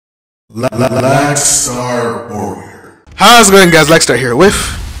Blackstar Warrior. How's it going, guys? Blackstar here with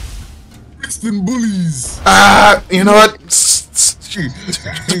Brixton Bullies. You know what?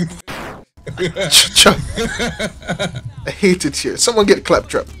 I hate it here. Someone get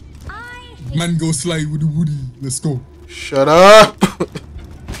Claptrap. Man, go slide with the woody. Let's go. Shut up.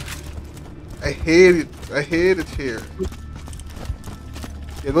 I hate it. I hate it here.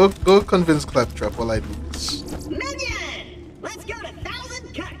 Yeah, go convince Claptrap while I do this. Minion! Let's go to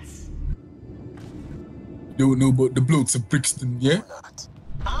 1,000 cuts! Don't know about the blokes of Brixton, yeah?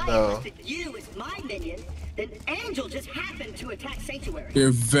 No. I listed you as my minion, then Angel just happened to attack Sanctuary.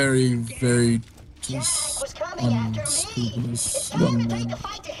 They're very, very just unscrupulous young men.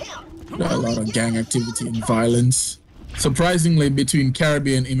 There are a lot of gang activity and violence. Surprisingly, between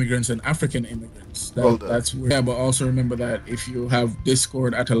Caribbean immigrants and African immigrants. That's weird. Yeah, but also remember that if you have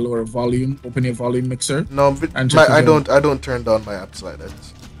Discord at a lower volume, open your volume mixer. No, but I don't turn down my apps like that.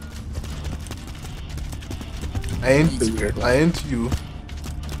 I ain't you.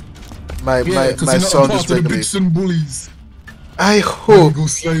 My sound is regulated. Bullies. I hope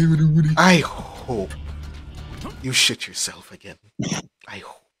you shit yourself again. I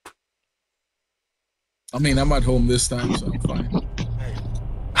hope. I mean, I'm at home this time, so I'm fine.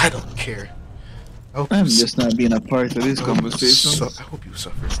 I don't care. I'm just not being a part of this conversation. I hope you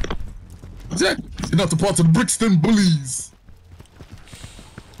suffer. Exactly. You're not the part of the Brixton Bullies.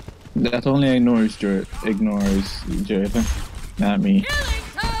 That only ignores Jared, not me.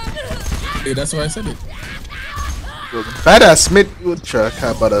 Hey, that's why I said it. Well, badass mid would track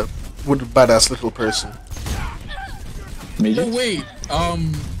about a badass little person. Midget? Oh wait,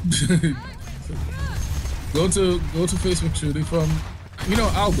 go to Facebook, shoot it from,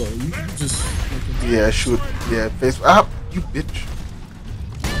 Aldo. You just shoot, Facebook. Ah, you bitch.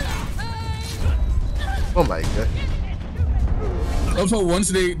 Oh my god. Also, once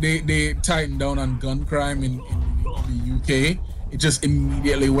they tightened down on gun crime in the UK, it just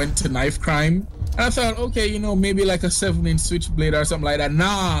immediately went to knife crime. And I thought, okay, maybe like a 7-inch switchblade or something like that.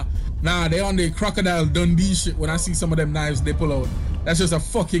 Nah, they on the Crocodile Dundee shit. When I see some of them knives they pull out, that's just a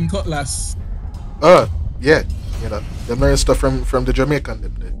fucking cutlass. Yeah, they learn stuff from the Jamaican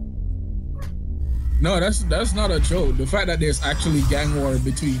them there. No, that's not a joke. The fact that there's actually gang war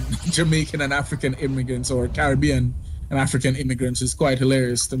between Jamaican and African immigrants, or Caribbean and African immigrants, is quite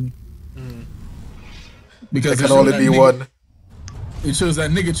hilarious to me. Because there can only be one. It shows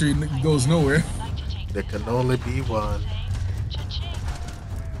that niggatry goes nowhere. There can only be one.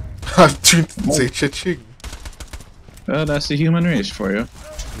 I'm trying to say cha-ching. Well, that's the human race for you.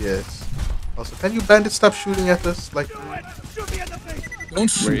 Yes. Also, can you bandits stop shooting at us? Like, don't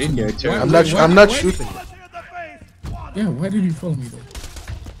shoot. We're in there too. I'm not shooting you. Yeah, why did you follow me though?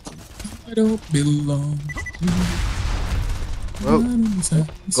 I don't belong. Well,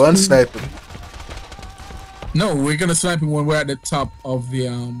 go and snipe him. No, we're gonna snipe him when we're at the top of the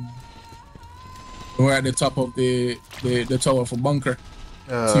the tower for bunker.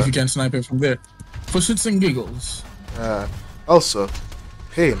 See if you can snipe him from there. For shits and giggles. Also,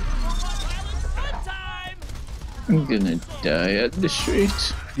 Pain. I'm gonna die at the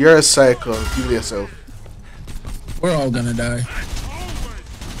street. You're a psycho. Kill yourself. We're all gonna die.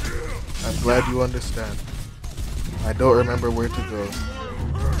 I'm glad you understand. I don't remember where to go.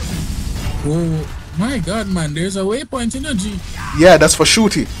 Oh my god, man, there's a waypoint in the G. Yeah, that's for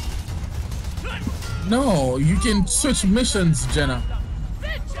shooting. No, you can switch missions, Jenna.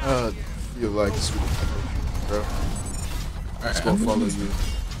 You like sweet, bro. Let's go follow you.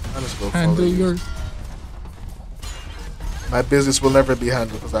 I'm just go follow Handle you. your... My business will never be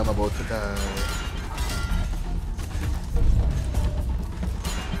handled because I'm about to die.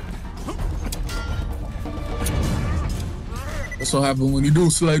 That's what happens when you do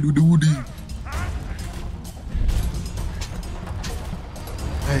slide with the woody.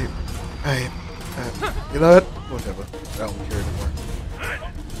 You know what? Whatever. I don't care anymore.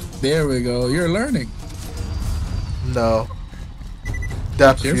 There we go. You're learning. No.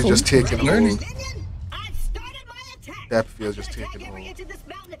 That feels just taking hold. That feels just taking hold.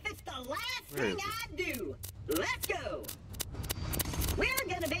 Where is it? Let's go. We're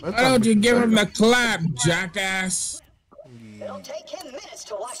gonna make Why don't you give him the clap, jackass? It'll take him minutes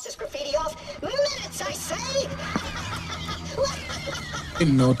to wash this graffiti off. Minutes, I say!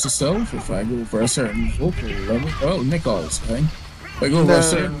 Note to self, if I go for a certain vocal level, well, Nichols, right? If I go for a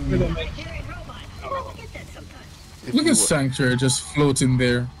certain... Look at Sanctuary just floating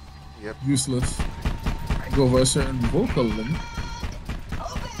there. Yep. Useless. Go over a certain vocal limit,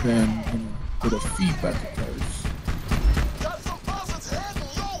 then with a feedback approach.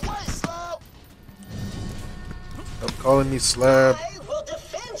 Stop calling me slab. I will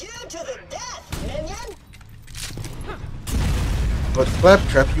defend you to the But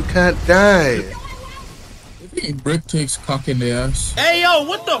Claptrap, you can't die. I think Brick takes cock in the ass. Hey yo,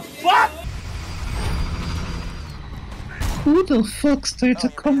 what the fuck? Who the fuck starts a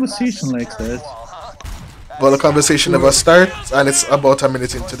conversation like that? Well, the conversation never starts, and it's about a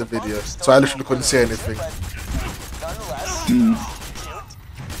minute into the video, so I literally couldn't say anything.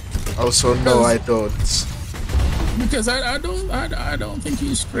 Also, no, I don't. Because I don't think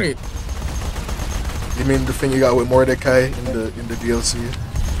he's straight. You mean the thing you got with Mordecai in the DLC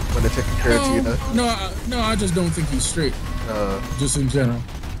when they're taking care of Tina? No, I just don't think he's straight. Just in general.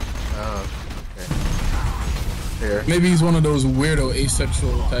 Okay. There. Maybe he's one of those weirdo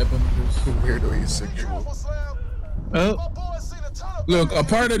asexual type of niggas. Weirdo asexual. Oh, Look, a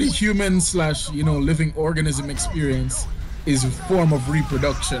part of the human / living organism experience is a form of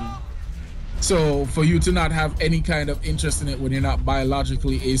reproduction. So for you to not have any kind of interest in it when you're not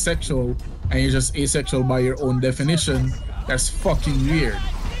biologically asexual and you're just asexual by your own definition, that's fucking weird.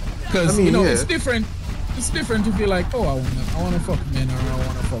 Because it's different. It's different if you're like, oh, I wanna fuck men, or I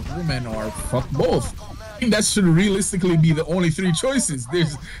wanna fuck women, or fuck both. I think that should realistically be the only three choices.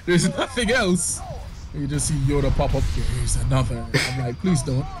 There's nothing else. You just see Yoda pop up. Here's another. I'm like, please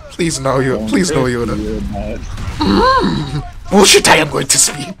don't. Please no, Yoda. Please no, Yoda. Bullshit! I am going to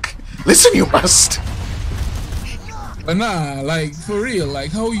speak. Listen, you must. But nah, like for real,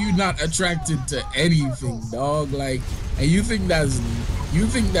 like how are you not attracted to anything, dog? Like, and you think that's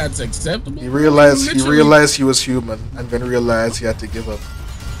acceptable? He realized he was human, and then realized he had to give up.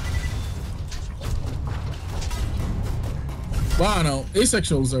 Well, I don't know.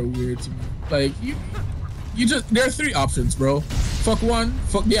 Asexuals are weird to me. Like you just there are three options, bro. Fuck one,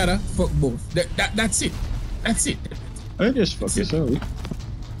 fuck the other, fuck both. That's it. That's it. I just fuck yourself.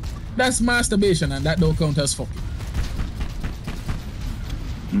 That's masturbation, and that don't count as fucking.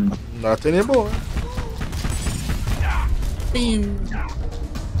 Not anymore. I mean,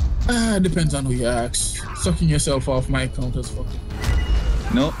 depends on who you ask. Sucking yourself off might count as fucking.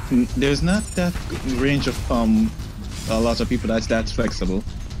 No, there's not that range of a lot of people that's flexible.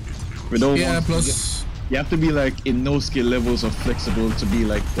 We don't plus you have to be like in no skill levels of flexible to be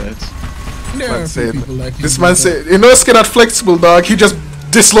like that. There are people like this man said, you know, skill not flexible, dog. He just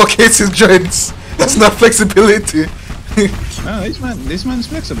dislocates his joints. That's not flexibility. No, this man's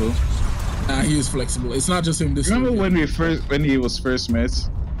flexible. Nah, he is flexible. It's not just him. Remember when he was first met?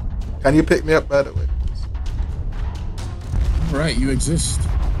 Can you pick me up, by the way? Right, you exist.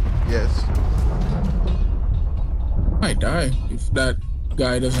 Yes. Might die if that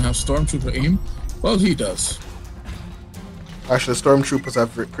guy doesn't have stormtrooper aim. Well, he does. Actually, stormtroopers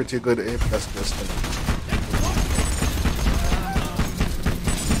have pretty good aim. That's just it.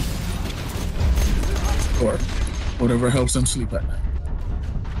 Or whatever helps them sleep at night.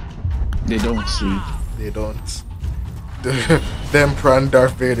 They don't sleep. They don't. Them prawn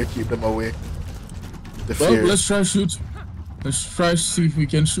Darth Vader keep them awake. The fear. Let's try shoot. Let's try to see if we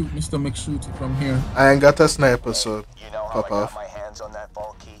can shoot Mr. McShoot from here. I ain't got a sniper, so You know how pop I got off. my hands on that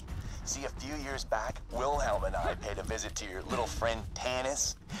vault key? See, a few years back, Wilhelm and I paid a visit to your little friend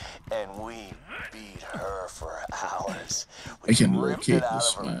Tanis, and we beat her for hours. I can ripped locate it out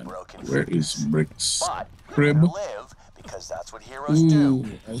this of her man. broken Where fingers. is Brick's But crib? let her live, because that's what heroes Ooh, do.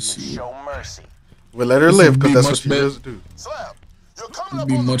 I You see. show mercy. We'll let her This live, would because be that's much what heroes do. Slap, you're coming It'd up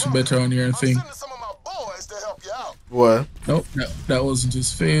be on the much roof. better on your I'm thing. sending some of my boys to help you out. What? Nope, that wasn't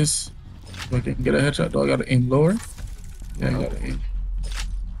his face. So I can get a headshot. Do I gotta aim lower? Yeah, I gotta aim.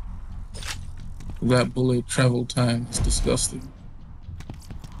 That bullet travel time is disgusting.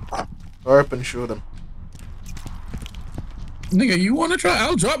 Hurry up and shoot him. Nigga, you wanna try?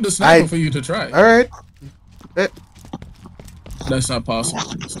 I'll drop the sniper for you to try. Alright. That's not possible.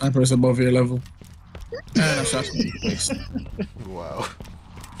 Sniper is above your level. And I shot him. Wow.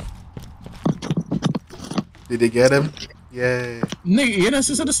 Did he get him? Yay. Nigga, you're not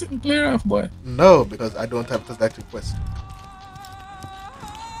supposed to sit and clear off, boy. No, because I don't have selective quest.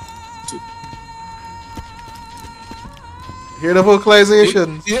 Hear the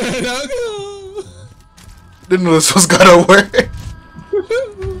vocalizations? Yeah, dog. Didn't know this was gonna work.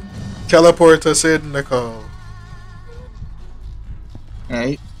 Teleport us in the call.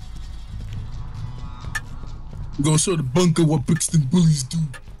 Alright. Go show the bunker what Brixton bullies do.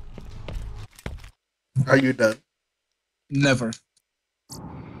 Are you done? Never.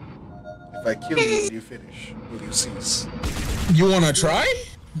 If I kill you, will you finish? Will you cease? You wanna try?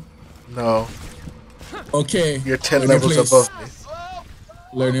 No. Okay. You're 10 Learn your levels place. above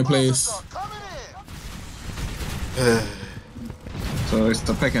me. Learn your place. So it's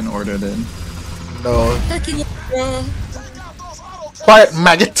the pecking order then. No. Pecking order. Quiet,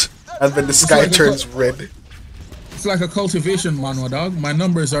 maggot! And then the sky like turns red. It's like a cultivation manual, dog. My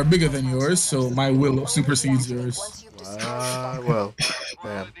numbers are bigger than yours, so my will supersedes yours. Well,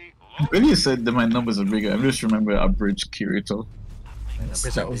 damn. When you said that my numbers are bigger, I just remember Abridge Kirito.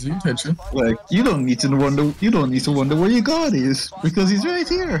 That was the intention. Like, you don't need to wonder where your god is, because he's right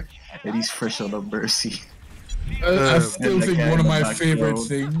here. And he's fresh out of mercy. I still And the think guy one in of the my favorite background.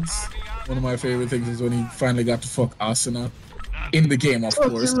 things. One of my favorite things is when he finally got to fuck Asuna. In the game, of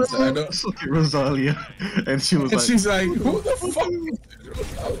course. I don't- Fucking Rosalia. And she was And like, she's like, who the fuck is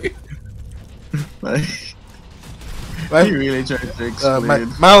Rosalia? like Right? he really tried to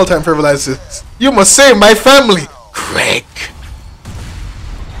explain. My all-time favorite is, "You must save my family, Craig."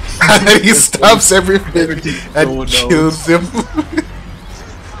 And then he stops everything and kills him.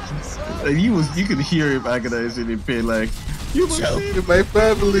 And you could hear him agonizing in pain, like, you must Save my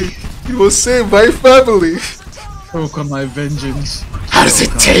family. You will save my family. choke on my vengeance. How does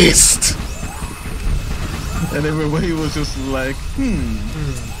it taste? And everybody was just like,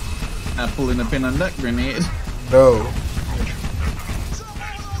 I'm pulling a pin on that grenade. No.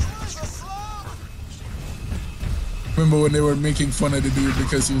 Remember when they were making fun of the dude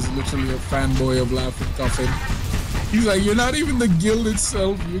because he was literally a fanboy of Laughing Coffin? He's like, you're not even the guild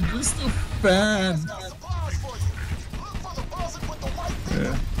itself, you're just a fan.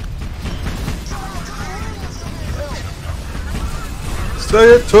 Yeah. Say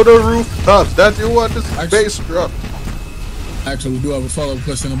it to the rooftops that you want this bass drop. Actually, we do have a follow-up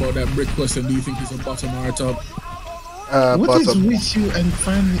question about that brick question. Do you think he's a bottom or a top? What is Bottom. with you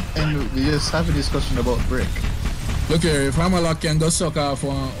and we just have a discussion about Brick? Look here, if Hammerlock can go suck off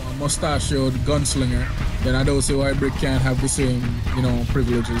a mustachioed gunslinger, then I don't see why Brick can't have the same,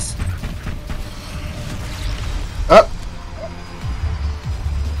 privileges.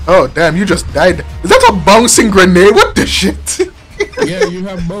 Oh damn! You just died. Is that a bouncing grenade? What the shit? Yeah, you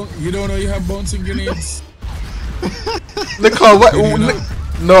don't know you have bouncing grenades? Nicole, what? Did you not?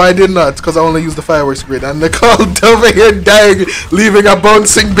 No, I did not, because I only used the fireworks grenade. And Nicole over here dying, leaving a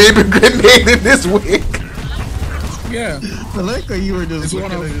bouncing baby grenade in his wake. Yeah. I like how you were just It's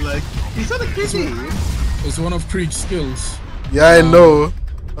looking one at of- it like, is that a kitty? It's one of Creek's skills. Yeah, I know.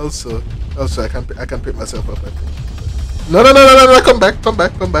 Also, I can pick myself up. I think. No! Come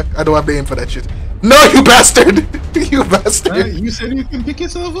back! I don't have the aim for that shit. No, you bastard! You bastard! You said you can pick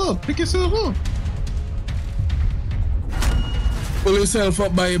yourself up. Pick yourself up. Pull yourself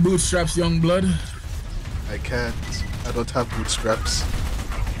up by your bootstraps, young blood. I can't. I don't have bootstraps.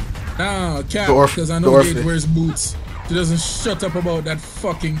 Nah, cat, Dwarf- because I know dwarf. Gage wears boots. She doesn't shut up about that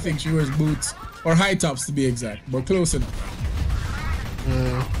fucking thing. She wears boots. Or high tops to be exact, but close enough.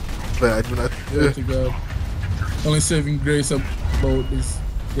 But I do not. Swear to God. Only saving grace about this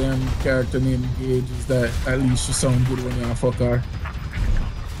damn character named Gage is that at least you sound good when you're a fucker.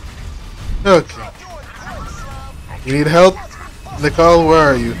 Okay. You need help? Nicole, where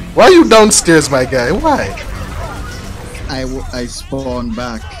are you? Why are you downstairs, my guy? Why? I spawned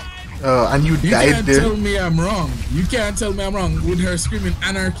back. Oh, and you You died can't there? tell me I'm wrong. You can't tell me I'm wrong. With her screaming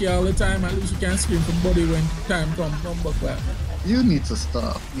anarchy all the time, at least you can't scream for body when time comes. Come back back. You need to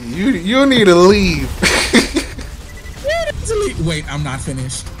stop. You need to leave. Wait, I'm not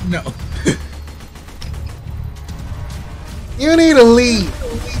finished. No. You need to leave.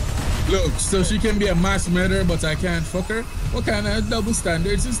 Look, so she can be a mass murderer, but I can't fuck her? What kind of double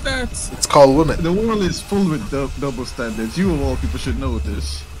standards is that? It's called women. The world is full with double standards. You of all people should know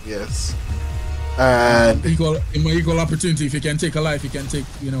this. Yes. And Equal opportunity. If you can take a life, you can take,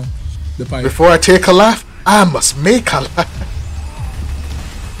 the pipe. before I take a laugh, I must make a laugh.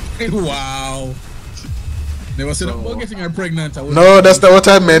 Wow. Never said about getting her pregnant. No, that's not what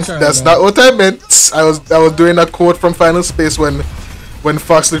I meant. That's not what I meant. I was doing a quote from Final Space when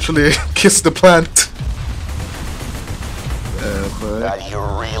Fox literally kissed the plant. You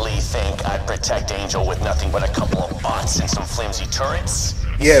really think I'd protect Angel with nothing but a couple of bots and some flimsy turrets?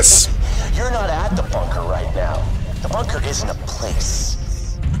 Yes. You're not at the bunker right now. The bunker isn't a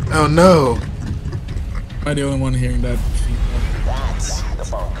place. Oh no. Am I the only one hearing that? That's the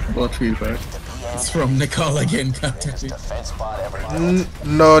bunker. What feedback? It's from Nicole again, contacting. Defense bot everybody.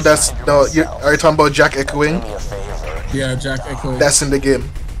 No, that's no. Are you talking about Jack echoing? Do me a favor. Yeah, Jack Echo. That's in the game.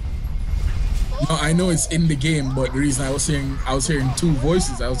 No, I know it's in the game, but the reason I was hearing two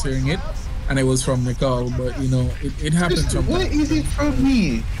voices. I was hearing it, and it was from Nicole. But it happens from. Why is it from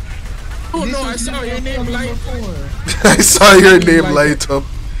me? Oh no, I saw your name light. I saw your name light up.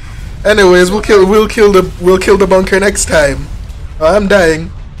 Anyways, we'll kill the bunker next time. Oh, I'm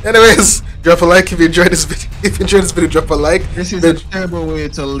dying. Anyways, Drop a like if you enjoyed this video. If you enjoyed this video, drop a like. This is a terrible way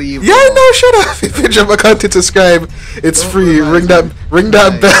to leave. Yeah, no, shut up. If you drop a content, subscribe. It's free. Ring that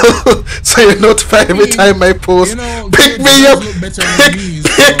bell so you're notified every time I post. Pick me up.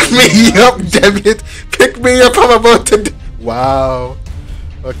 Pick me up, damn it. Pick me up. I'm about to. Wow.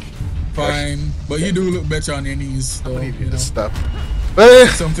 Okay. Fine, but you do look better on your knees. So, I need you to know, stop.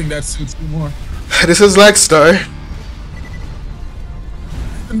 something that suits you more. This is Lagstar.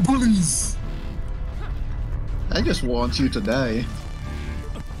 And bullies. I just want you to die.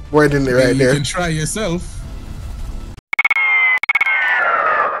 Word in there right You there. can try yourself.